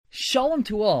Shalom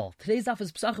to all. Today's daf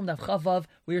is Pesachim daf Chavav.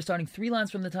 We are starting 3 lines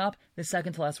from the top, the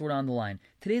second to last word on the line.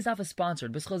 Today's daf is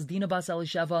sponsored. B'schos Dina Bas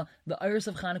Elisheva, the iris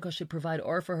of Chanukah should provide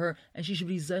or for her, and she should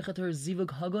be zeichet her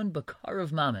zivug hagun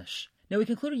b'karav mamish. Now, we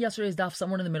concluded yesterday's daf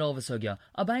somewhere in the middle of a sugya.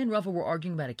 Abai and Rava were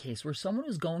arguing about a case where someone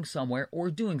was going somewhere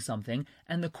or doing something,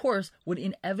 and the course would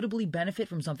inevitably benefit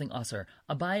from something usher.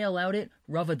 Abai allowed it,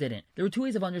 Rava didn't. There were 2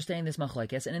 ways of understanding this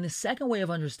machlekes, and in the second way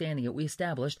of understanding it, we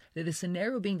established that the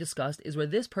scenario being discussed is where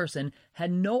this person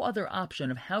had no other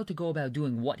option of how to go about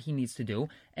doing what he needs to do,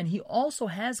 and he also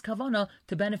has kavana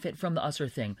to benefit from the usher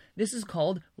thing. This is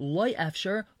called loy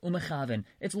efsher umechaven.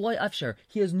 It's loy efsher.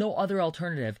 He has no other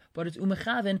alternative, but it's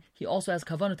umechaven. He also has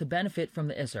kavana to benefit from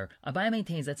the isser. Abai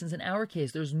maintains that since in our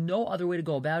case there's no other way to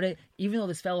go about it, even though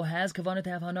this fellow has kavana to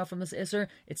have hana from this isser,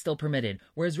 it's still permitted.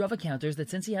 Whereas Rava counters that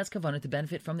since he has kavana to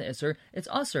benefit from the isser, it's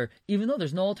usser, even though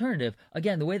there's no alternative.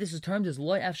 Again, the way this is termed is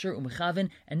loy efsher umechaven,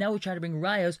 and now we try to bring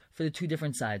rayos for the 2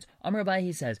 different sides. Amar Abai,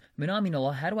 he says,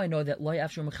 Minaminolah, how do I know that loy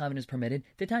efsher umechaven is permitted?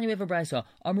 Titanya, we have a brayso.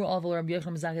 Amru Alval Rabbi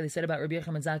Yochanan Zakai, they said about Rabbi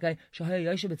Yochanan Zakai, Shahaya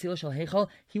Yoshe Betzila Shal Heichal,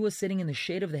 he was sitting in the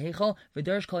shade of the Heichal,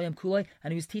 V'darish Kol Yom Kulei,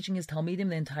 and he was teaching his Talmidim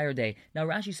the entire day. Now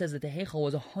Rashi says that the Heichal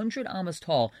was 100 amas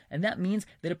tall, and that means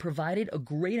that it provided a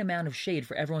great amount of shade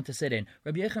for everyone to sit in.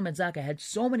 Rabbi Yochanan Zakai had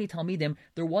so many Talmidim,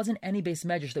 there wasn't any base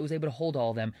medrash that was able to hold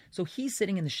all of them. So he's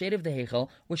sitting in the shade of the Heichal,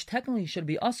 which technically should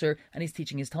be Usr, and he's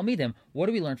teaching his Talmidim. What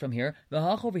do we learn from here? The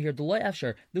Hach over here, Deloy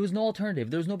Afshar, there was no alternative.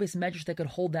 There was no base medrash that could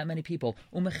hold that many people.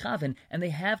 Umechaven, and they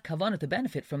have Kavanah to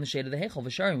benefit from the shade of the Heichal.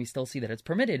 V'sharim, we still see that it's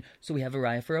permitted. So we have a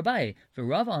raya for Abai. For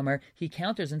Rav Amar, he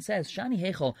counters and says, Shani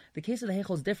Heichal, the case of the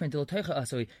Heichal is different.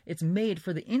 It's made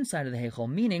for the inside of the Heichal,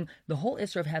 meaning the whole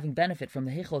Isra of having benefit from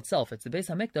the Heichal itself. It's the Beis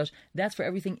HaMikdash, that's for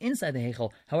everything inside the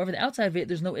Heichal. However, the outside of it,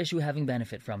 there's no issue having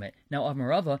benefit from it. Now, Av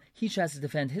Marava, he tries to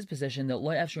defend his position that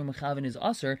Loy Afshar Mechaven is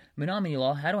Aser, Menamini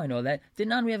law, how do I know that? Did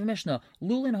not we have a Mishnah?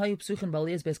 Lulin Hayu Psuchin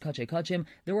Baliyas Beis Kachay Kachim,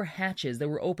 there were hatches that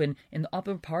were open in the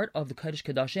upper part of the Kodesh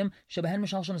Kadashim, Shabahen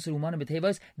Mishal Shana Surumana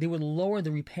Betevas, they would lower the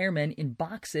repairmen in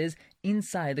boxes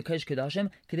inside the Kodesh Kadashim,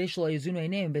 Kadesh Lo Yezunu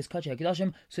Einayim Beis Kachay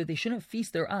Kadashim, so that they shouldn't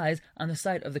feast their eyes on the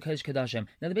side of the Kodesh Kadashim.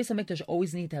 Now the Beis HaMikdash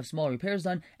always needed to have small repairs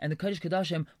done, and the Kodesh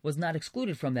Kadashim was not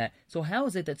excluded from that. So how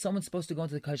is it that someone's supposed to go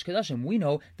into the Kodesh Kadashim? We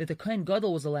know that the Kohen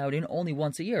Gadol was allowed in only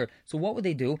once a year. So what would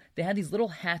they do? They had these little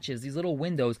hatches, these little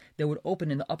windows that would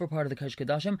open in the upper part of the Kodesh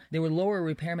Kadashim. They would lower a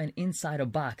repairman inside a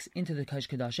box into the Kodesh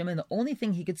Kadashim, and the only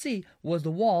thing he could see was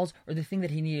the walls or the thing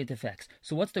that he needed to fix.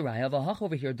 So what's the raya? V'hach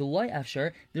over here, Deloy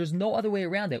Afshar, there's no other way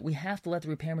around it. We have to let the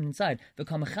repairman inside. The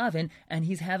Kamachavin, and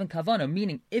he's having Kavana,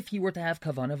 meaning if he were to have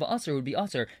Kavana, V'asr would be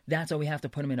Asr. That's why we have to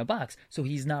put him in a box. So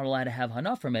he's not allowed to have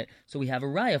Hana from it. So we have a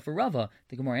raya for Rava.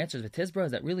 The Gemara answers, V'tizbra,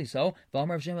 is that really so?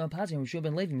 V'amar of Shimon Pazi, Mishum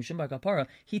ben Levi, Mishum bar Kapara,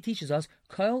 he teaches us,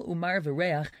 Kol umar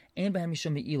v'reach, and behem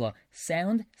mishum me'ila.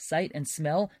 Sound, sight, and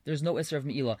smell, there's no Isra of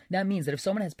me'ila. That means that if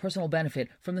someone has personal benefit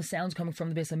from the sounds coming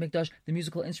from the Beis HaMikdash, the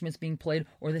musical instruments being played,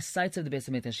 or the sights of the Beis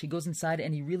HaMikdash, he goes inside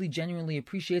and he really genuinely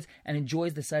appreciates and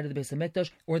enjoys the sight of the Beis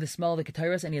HaMikdash, or the smell of the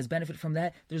Ketairos, and he has benefit from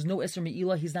that, there's no Isra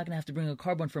me'ila, he's not going to have to bring a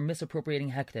carbon for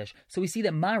misappropriating Hekdesh. So we see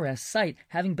that Mara, sight,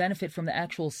 having benefit from the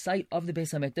actual sight of the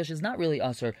Beis HaMikdash is not really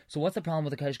Asr. So what's the problem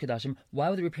with the Kodesh Kadashim? Why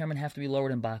would the repairman have to be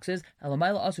lowered in boxes?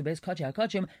 Alamayla Asr Beis Kachay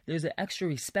HaKachim, there's an extra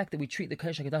respect that we treat the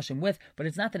Kodesh Kadashim with, but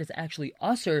it's not that it's actually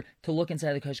Asr to look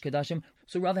inside the Kodesh Kadashim,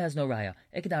 so Rava has no raya.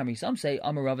 Ekadamri, some say,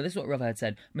 Amar Rava, this is what Rava had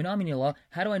said. Menaminillah,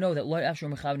 how do I know that Loy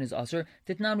Afshar Mechaven is Asr?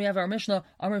 Titnan, we have our Mishnah,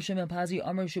 Amar Shimon Pazi,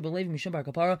 Amar Shubalevi, Mishum bar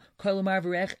Kapara, Koilumar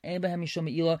Virech, and Behem Mishum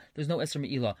Me'ila, there's no Esr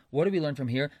Me'ila. What do we learn from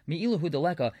here? Me'ila hu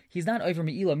deleka, he's not over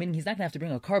Me'ila, meaning he's not going to have to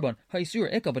bring a carbon,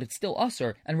 Haisur Ikka, but it's still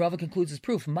Asr. And Rava concludes his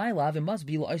proof, My lav, it must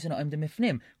be La'isana Im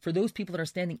Demifnim, for those people that are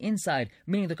standing inside,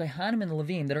 meaning the Kohanim and the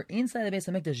Levim that are inside the Beis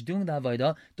HaMikdash doing the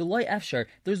Avodah, the Loy Afshar,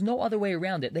 there's no other way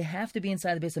around it. They have to be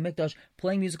inside the Beis HaMikdash,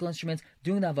 playing musical instruments,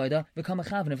 doing the Avodah, become a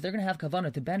Chavan. If they're going to have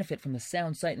Kavanah to benefit from the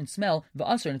sound, sight, and smell, the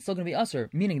Asr, and it's still going to be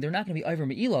Asr, meaning they're not going to be over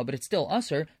Me'ila, but it's still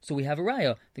Asr, so we have a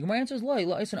Raya. The Gemara answers, Loy,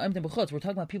 La'isana Im Demechutz, we're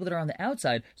talking about people that are on the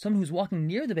outside, someone who's walking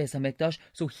near the Beis HaMikdash,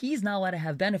 so he's not allowed to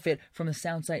have benefit from the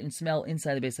sound, sight, and smell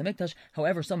inside the Beis HaMikdash.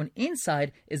 However, someone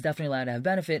inside is definitely allowed to have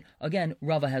benefit. Again,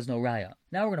 Rava has no Raya.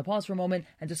 Now we're going to pause for a moment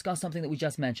and discuss something that we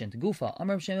just mentioned. Gufa,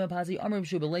 Amar Shimon Pazi, Amar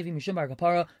Shuba Levi, Mishum bar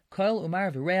Kapara, Koil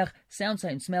Umar V'reach, sound,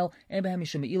 sight, and smell, and Behem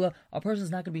Mishum Me'ila. A person's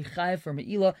not going to be chayiv for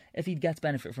Me'ila if he gets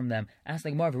benefit from them. Ask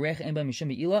like Mar V'reach, and Behem Mishum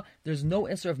Me'ila. There's no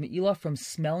Isser of Me'ila from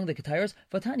smelling the Ketairos.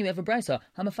 Vatan, you have a brisa.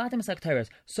 Hamafatim Esak Ketairos.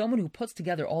 Someone who puts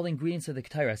together all the ingredients of the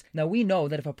Ketairos. Now we know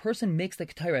that if a person makes the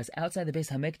Ketairos outside the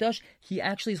Beis HaMikdash, he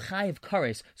actually is chayiv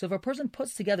kares. So if a person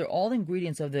puts together all the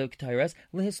ingredients of the Ketairos,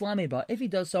 Lihislameba, if he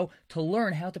does so to learn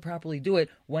learn how to properly do it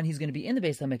when he's going to be in the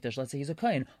Beis HaMikdash. Let's say he's a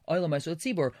kohen,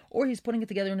 or he's putting it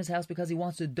together in his house because he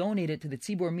wants to donate it to the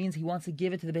tzibur, means he wants to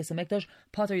give it to the Beis HaMikdash.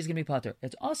 Pater, he's going to be pater.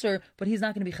 It's aser, but he's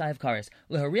not going to be chayiv kares.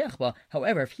 Lehariachba,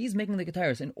 however, if he's making the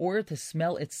kataris in order to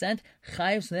smell its scent,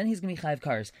 chayiv, so then he's going to be chayiv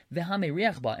kares. Vehame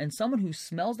riachba, and someone who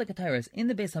smells the kataris in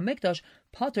the Beis HaMikdash,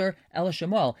 pater el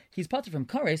shemal, he's pater from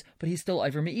kares, but he's still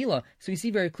iver meila. So you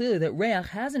see very clearly that reach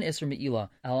has an isser meila.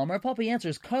 Al Amar Papa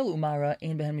answers, Kal umara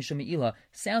ein behen mishum meila.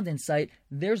 Sound and sight,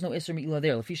 there's no isser meila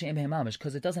there, lefisha ein behen mamish,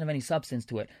 because it doesn't have any substance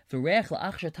to it. The reach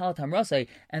la'achsher talat hamrasei,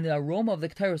 and the aroma of the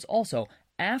kataris also.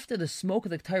 After the smoke of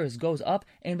the kataris goes up,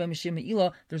 and by mishim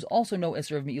meila, there's also no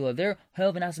isser of meila there.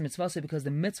 Ha'el v'nasa mitzvah, because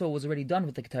the mitzvah was already done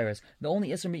with the kataris. The only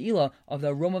isser meila of the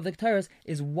aroma of the kataris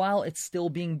is while it's still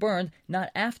being burned,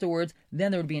 not afterwards.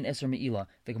 Then there would be an isser meila.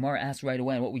 The Gemara asks right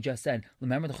away, and what we just said.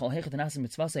 Remember the chol hechet v'nasa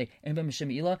mitzvah and by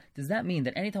mishim meila. Does that mean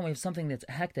that anytime we have something that's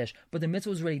hekdesh, but the mitzvah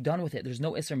was already done with it, there's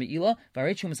no isser meila?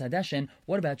 V'arei chumas hadeshin.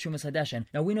 What about chumas hadeshin?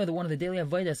 Now we know that one of the daily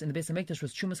avodas in the Beis HaMikdash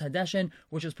was chumas hadeshin,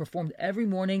 which was performed every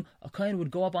morning. A kohen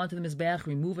would go up onto the mizbeach,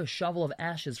 remove a shovel of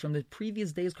ashes from the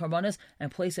previous day's karbanos,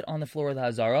 and place it on the floor of the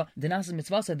hazara. The Nasa's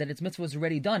mitzvah said that its mitzvah was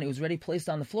already done; it was already placed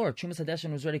on the floor. Chumas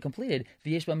hadeshin was already completed.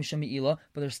 V'yesh ba mishum meila,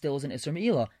 but there still is an isser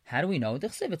meila. How do we know?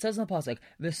 It says in the pasuk,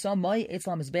 "V'samai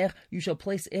etzla mizbeach," you shall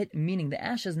place it, meaning the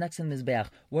ashes next to the mizbeach.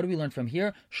 What do we learn from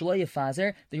here? Shlo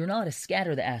yefazer, that you're not allowed to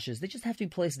scatter the ashes; they just have to be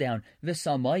placed down.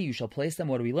 V'samai, you shall place them.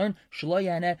 What do we learn? Shlo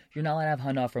yaneh, you're not allowed to have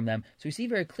hana from them. So we see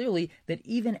very clearly that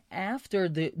even after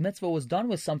the mitzvah was done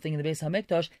with something in the Beis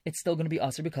HaMikdash, it's still going to be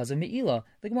aser because of meila.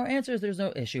 The Gemara answers there's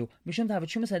no issue. Mishum to have a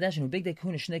chumas hadeshin, who big day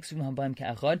kahuna shnei ksuvim habayim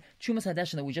ka'achad. Chumas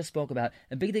hadeshin that we just spoke about,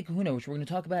 and big day kahuna, which we're going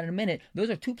to talk about in a minute. Those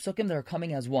are two psukim that are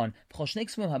coming as one.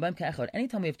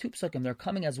 Anytime we have two psukim that are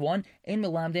coming as one, in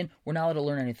melamdin, we're not allowed to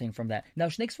learn anything from that. Now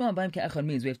shnei ksuvim habayim ka'achad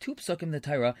means we have two psukim in the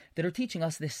Torah that are teaching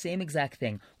us the same exact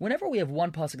thing. Whenever we have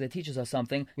one pasuk that teaches us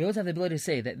something, we always have the ability to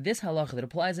say that this halacha that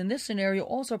applies in this scenario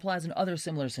also applies in other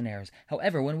similar scenarios.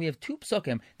 However, when we have two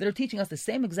psukim that are teaching us the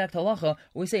same exact halacha,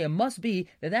 we say it must be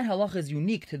that halacha is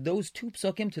unique to those two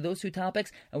psukim, to those two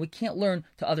topics, and we can't learn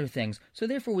to other things. So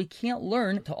therefore, we can't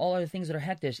learn to all other things that are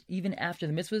hekdesh even after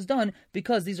the mitzvah is done,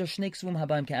 because these are shnei ksuvim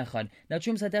habayim ka'achad. Now,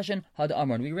 chumas hadeshin had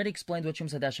amron. We already explained what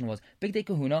chumas hadeshin was. Big day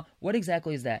kahuna. What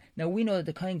exactly is that? Now we know that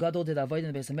the kohen gadol did avodah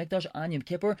in the Beis HaMikdash on Yom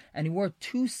Kippur, and he wore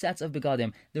two sets of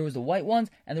begadim. There was the white ones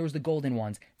and there was the golden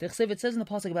ones. The Chsiv, it says in the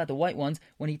pasuk about the white ones,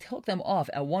 when he took them off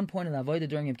at one point in the avodah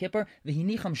during Yom Kippur,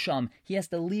 v'hinicham sham, he has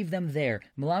to leave them there.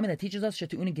 Malami, that teaches us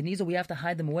shetu'un geniza, we have to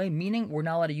hide them away, meaning we're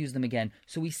not allowed to use them again.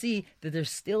 So we see that there's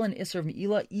still an isser of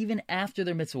meila even after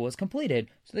their mitzvah was completed.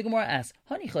 So the Gemara asks,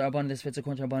 this fits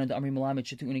according to Rabbanan to Amri Malamed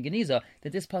shetu'un geniza,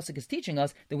 that this pasuk is teaching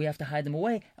us that we have to hide them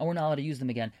away and we're not allowed to use them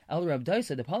again. Al Rab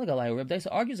Daisa, the Palagalai, Rab Daisa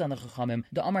argues on the Chachamim.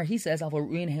 The Amar, he says,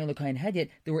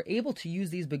 they were able to use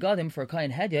these begadim for a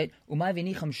kain hedyet. Umay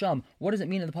v'nicham sham. What does it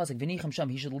mean in the pasuk? V'nicham sham.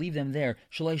 He should leave them there.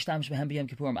 Shaloi shtam shbehem b'yom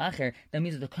kippurim acher. That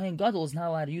means that the kain gadol is not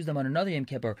allowed to use them on another Yom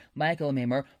Kippur. Ma'akel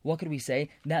meimer. What could we say?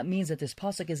 That means that this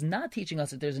pasuk is not teaching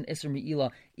us that there's an isser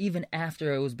meila even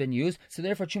after it was been used. So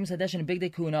therefore, chumas hadeshin and big day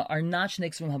kuna are not shnei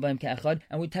ksuvim habayim ka'achad,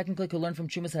 and we technically could learn from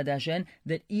chumas hadeshin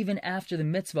that even after the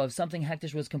mitzvah of something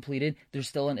hektish was completed, there's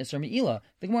still an isser meila.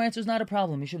 The Gemara answer is not a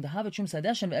problem. Mishum dehava chumas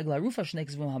hadeshin ve'egla rufa shnei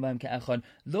ksuvim habayim ka'achad.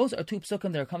 Those are two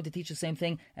psukim that are coming to teach the same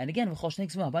thing. And again, when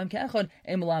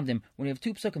we have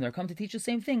two psukim that are coming to teach the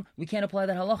same thing, we can't apply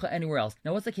that halacha anywhere else.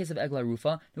 Now, what's the case of Egla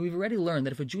Rufa? Now, we've already learned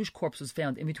that if a Jewish corpse was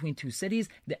found in between two cities,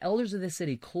 the elders of the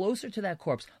city closer to that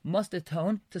corpse must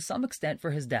atone to some extent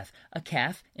for his death. A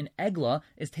calf, an Egla,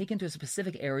 is taken to a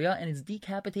specific area and is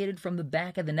decapitated from the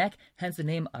back of the neck, hence the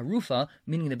name Arufa,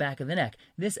 meaning the back of the neck.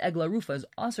 This Egla Rufa is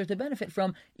also to benefit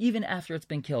from even after it's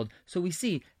been killed. So we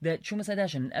see that Chumas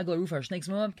Hadeshin and Egla Rufa are shnei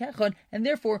ksuvim ka'achad, and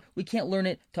therefore we can't learn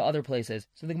it to other places.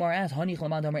 So the Gemara asks,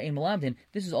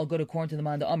 this is all good according to the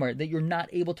Manda Amar, that you're not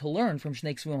able to learn from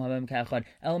Shnei Ksuvim Habayim Ka'achad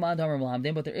El Manda Amar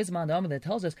Malamdim, but there is Manda Amar that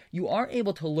tells us you are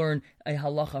able to learn a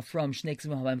halacha from Shnei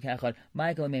Ksuvim Habayim Ka'achad.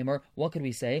 Michael and Meimer, what could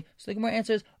we say? So the Gemara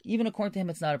answers, even according to him,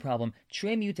 it's not a problem.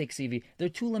 Trei Miute Ksivi, there are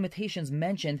two limitations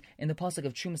mentioned in the pasuk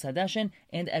of Chumas Hadeshin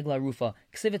and Egla Rufa.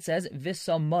 Ksivit says,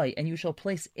 Visamai, and you shall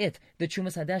place it, the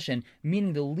Chumas Hadeshin,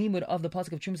 meaning the limud of the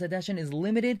pasuk of Chumas Hadeshin is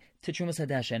limited to Chumas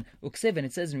Hadeshin. Uksivin,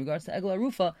 it says in regards to Egla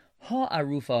Rufa,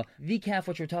 Ha-arufa, the calf,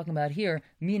 what you're talking about here,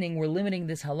 meaning we're limiting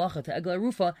this halacha to Egla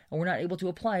Rufa, and we're not able to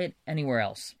apply it anywhere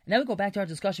else. Now we go back to our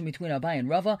discussion between Abai and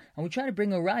Rava, and we try to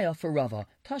bring a raya for Rava.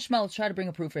 Tashma, let's try to bring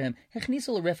a proof for him.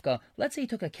 Hechnisul Rivka, let's say he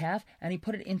took a calf, and he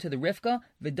put it into the Rivka,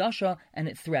 Vidasha, and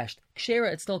it threshed.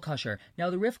 Kshera, it's still kosher. Now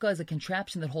the Rivka is a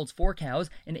contraption that holds 4 cows,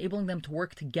 enabling them to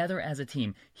work together as a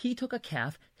team. He took a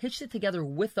calf, hitched it together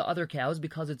with the other cows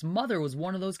because its mother was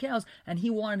one of those cows, and he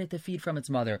wanted it to feed from its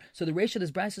mother. So the ratio of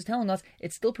this brayso is telling us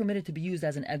it's still permitted to be used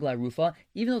as an egla rufa,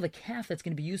 even though the calf that's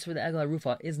going to be used for the egla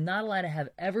rufa is not allowed to have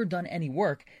ever done any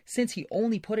work. Since he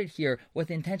only put it here with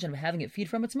the intention of having it feed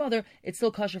from its mother, it's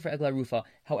still kosher for egla rufa.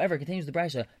 However, continues the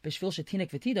brayso, b'shvil shetinik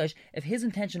v'tidash, if his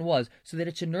intention was so that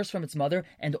it should nurse from its mother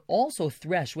and also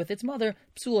thresh with its mother,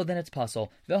 psula, then it's pasul.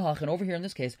 V'hach, and over here in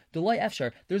this case, delay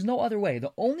efshar, there's no other way.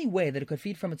 The only way that it could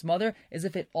feed from its mother is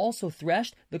if it also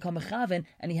threshed the kamechaven,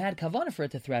 and he had kavana for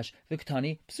it to thresh,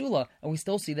 v'ktani, psula, and we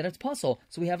still see that it's pasul.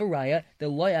 So we have a raya, the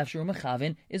loy efshar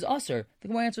mechaven is aser. The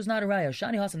Gemara answer is not a raya.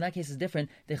 Shani Has in that case is different.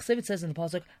 The Chsivit says in the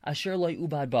pasuk, asher loy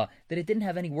ubad ba, that it didn't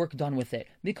have any work done with it.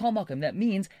 Mikal makom, that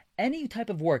means any type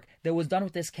of work that was done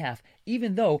with this calf,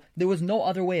 even though there was no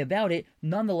other way about it,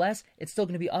 nonetheless, it's still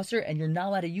going to be usher, and you're not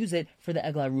allowed to use it for the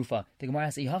egla rufa. The Gemara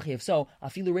asks, if so,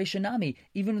 afilu reisha nami,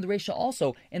 even the reisha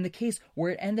also, in the case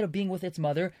where it ended up being with its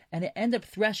mother, and it ended up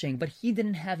threshing, but he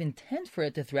didn't have intent for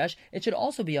it to thresh, it should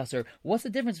also be usher. What's the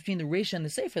difference between the reisha and the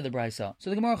sefer of the brisa? So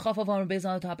the Gemara Chafav on Beis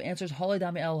on the top answers, Halei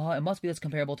dami elha, it must be that's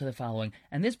comparable to the following.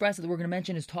 And this brisa that we're going to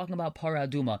mention is talking about para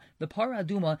aduma. The para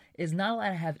aduma is not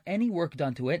allowed to have any work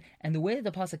done to it, and the way that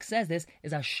the pasuk says this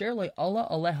is asher lo Allah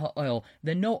aleha oil,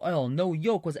 that no oil, no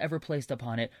yoke was ever placed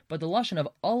upon it, but the lashon of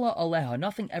Allah aleha,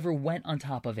 nothing ever went on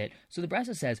top of it. So the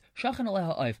brisa says shachan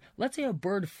aleha oif. Let's say a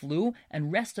bird flew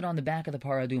and rested on the back of the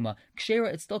paraduma.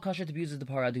 Kshera, it's still kosher to be used as the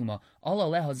paraduma. Allah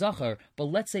aleha zachar, but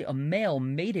let's say a male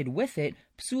mated with it,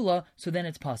 psula, so then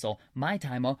it's pasul. My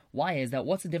taima, why is that?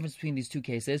 What's the difference between these two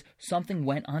cases? Something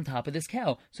went on top of this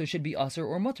cow, so it should be usher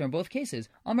or mutter in both cases.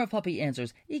 Amar Papi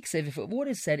answers, Iksiv, if what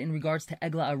is said in regards to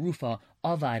egla arufa,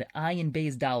 avad, ayin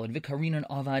beis dalad, vikarinan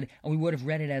avad, and we would have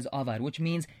read it as avad, which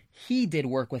means he did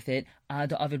work with it,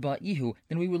 ad avid ba'ihu,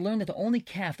 then we would learn that the only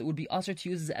calf that would be usher to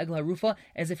use as egla rufa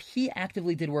as if he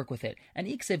actively did work with it. And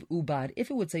iksiv ubad, if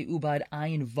it would say ubad,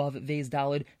 ayin vav veis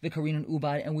dalad, vikarinan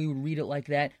ubad, and we would read it like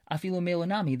that, afilu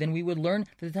melanami, then we would learn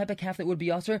that the type of calf that would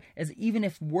be usher is even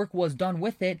if work was done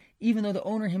with it, even though the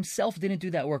owner himself didn't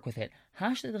do that work with it.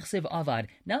 Hashtet chsiv avad,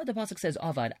 now that the pasuk says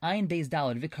avad, ayin beis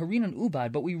dalad, vikarinan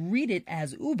ubad, but we read it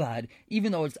as ubad,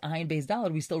 even though it's ayin beis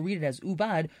dalad, we still read it as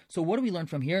ubad. So what do we learn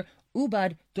from here?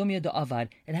 Ubad dumya da avad.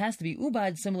 It has to be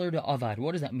ubad similar to avad.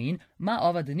 What does that mean? Ma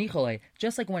avad denichole.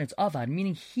 Just like when it's avad,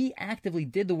 meaning he actively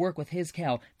did the work with his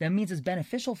cow, that means it's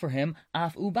beneficial for him.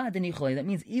 Af ubad denichole. That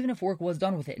means even if work was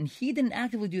done with it and he didn't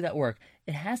actively do that work,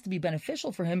 it has to be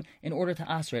beneficial for him in order to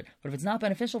asr it. But if it's not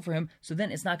beneficial for him, so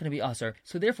then it's not going to be asr.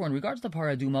 So therefore, in regards to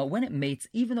paraduma, when it mates,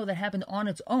 even though that happened on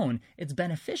its own, it's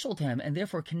beneficial to him and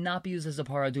therefore cannot be used as a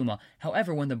paraduma.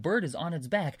 However, when the bird is on its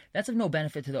back, that's of no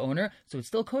benefit to the owner, so it's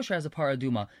still kosher as a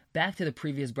paraduma. Back to the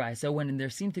previous brisa, when there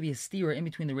seemed to be a stira in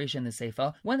between the reisha and the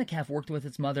seifa, when the calf worked with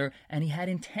its mother and he had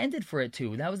intended for it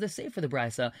to, that was the seifa of the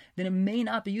brisa, then it may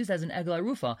not be used as an egla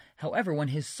rufa. However, when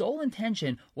his sole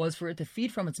intention was for it to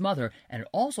feed from its mother and it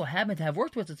also happened to have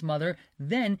worked with its mother,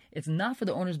 then it's not for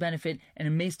the owner's benefit and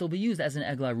it may still be used as an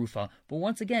egla rufa. But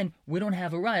once again, we don't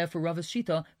have a raya for Rava's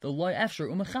shita. The loy efshar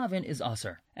umechavin is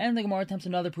aser. And the Gemara attempts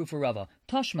another proof for Rava.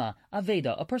 Tashma,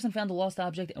 Aveda, a person found a lost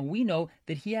object, and we know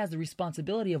that he has the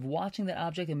responsibility of watching that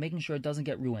object and making sure it doesn't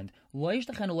get ruined. He's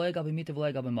not allowed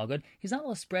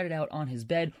to spread it out on his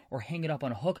bed or hang it up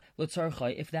on a hook,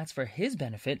 if that's for his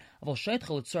benefit.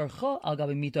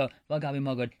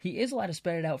 He is allowed to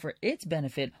spread it out for its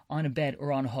benefit on a bed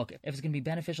or on a hook. If it's going to be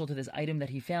beneficial to this item that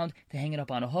he found, to hang it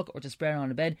up on a hook or to spread it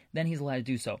on a bed, then he's allowed to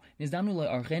do so.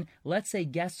 Let's say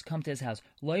guests come to his house.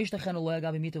 He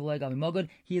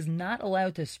is not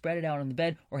allowed to spread it out on the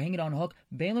bed or hang it on a hook,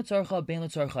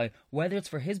 whether it's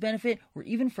for his benefit or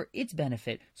even for its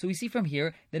benefit. So we see from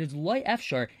here that it's loy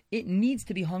efshar, it needs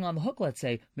to be hung on the hook, let's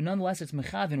say, but nonetheless it's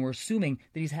mechavin. We're assuming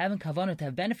that he's having kavanah to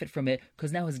have benefit from it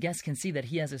because now his guests can see that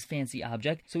he has this fancy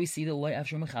object. So we see that loy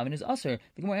efshar mechavin is usher.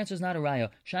 The Gemara answer is not a raya.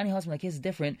 Shani Hasman, like his is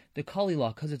different, the kali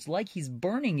law, because it's like he's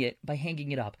burning it by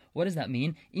hanging it up. What does that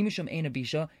mean? Imishum ein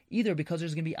abisha, either because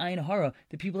there's going to be ayin hara,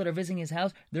 the people that are visiting his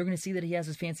house, they're going to see that he has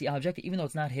this fancy object, even though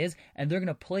it's not his, and they're going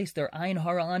to place their ayin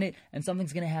hara on it, and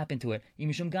something's going to happen to it.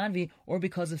 Imishum ganvi, or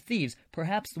because of thieves.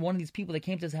 Perhaps one of these people that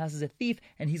came to his house is a thief,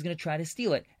 and he's going to try to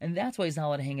steal it, and that's why he's not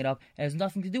allowed to hang it up. It has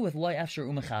nothing to do with loy efshar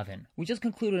umechavin. We just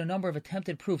concluded a number of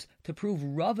attempted proofs to prove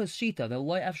Rava's shita that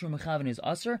loy efshar umechavin is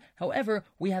usher. However,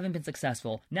 we haven't been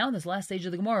successful. Now in this last stage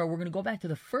of the Gemara, we're going to go back to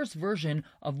the first version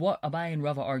of what Abai and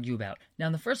Rava argue about. Now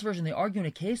in the first version, they argue in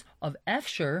a case of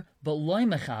efshar but loy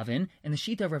mechavin. In the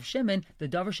Shita of Rav Shimon, the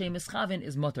davar she'emes chavin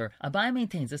is mutter. Abai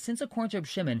maintains that since according to Rav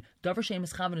Shimon, davar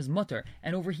she'emes chavin is mutter,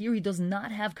 and over here he does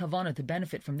not have kavana to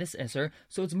benefit from this iser,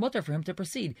 so it's mutter for him to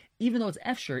proceed. Even though it's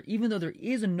efshir, even though there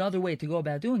is another way to go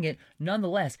about doing it,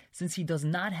 nonetheless, since he does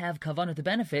not have kavana to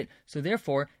benefit, so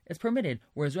therefore it's permitted.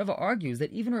 Whereas Rava argues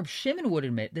that even Rav Shimon would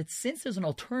admit that since there's an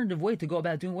alternative way to go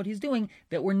about doing what he's doing,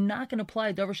 that we're not going to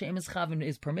apply davar she'emes chavin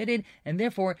is permitted, and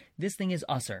therefore this thing is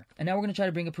aser. And now we're going to try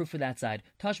to bring a proof for that side.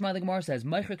 Tashma the Gemara says,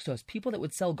 people that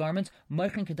would sell garments,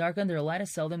 they're allowed to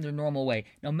sell them their normal way.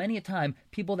 Now many a time,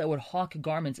 people that would hawk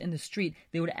garments in the street,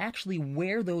 they would actually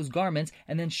wear those garments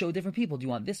and then show different people, do you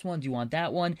want this one, do you want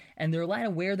that one? And they're allowed to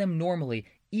wear them normally.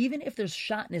 Even if there's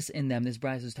shotness in them, this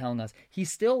Brisa is telling us,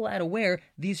 he's still allowed to wear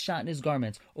these shotness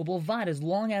garments. Ubolvad, as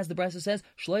long as the Brisa says,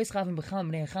 he's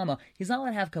not allowed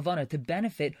to have kavana to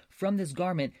benefit from this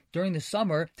garment during the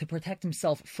summer to protect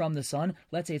himself from the sun.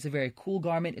 Let's say it's a very cool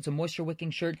garment, it's a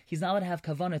moisture-wicking shirt. He's not allowed to have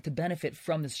kavana to benefit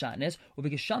from this shotness. And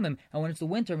when it's the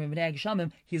winter,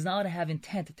 he's not allowed to have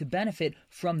intent to benefit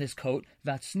from this coat.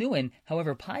 Vatsnuin,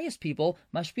 however, pious people,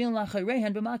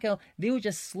 they would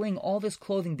just sling all this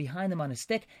clothing behind them on a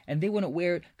stick, and they wouldn't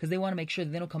wear it because they want to make sure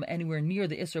that they don't come anywhere near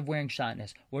the isser of wearing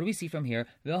shotness. What do we see from here?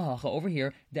 Over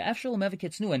here, the efshel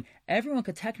mevikit snuin, everyone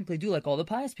could technically do like all the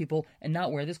pious people and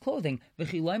not wear this clothing.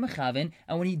 And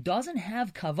when he doesn't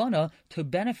have kavana to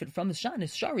benefit from the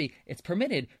shotness, shari, it's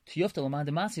permitted. This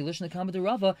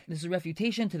is a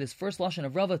refutation to this first lashon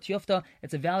of Rava, tiyofta.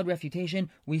 It's a valid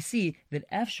refutation. We see that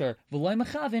efshar v'loy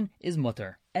mechavin is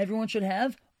mutter. Everyone should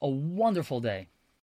have a wonderful day.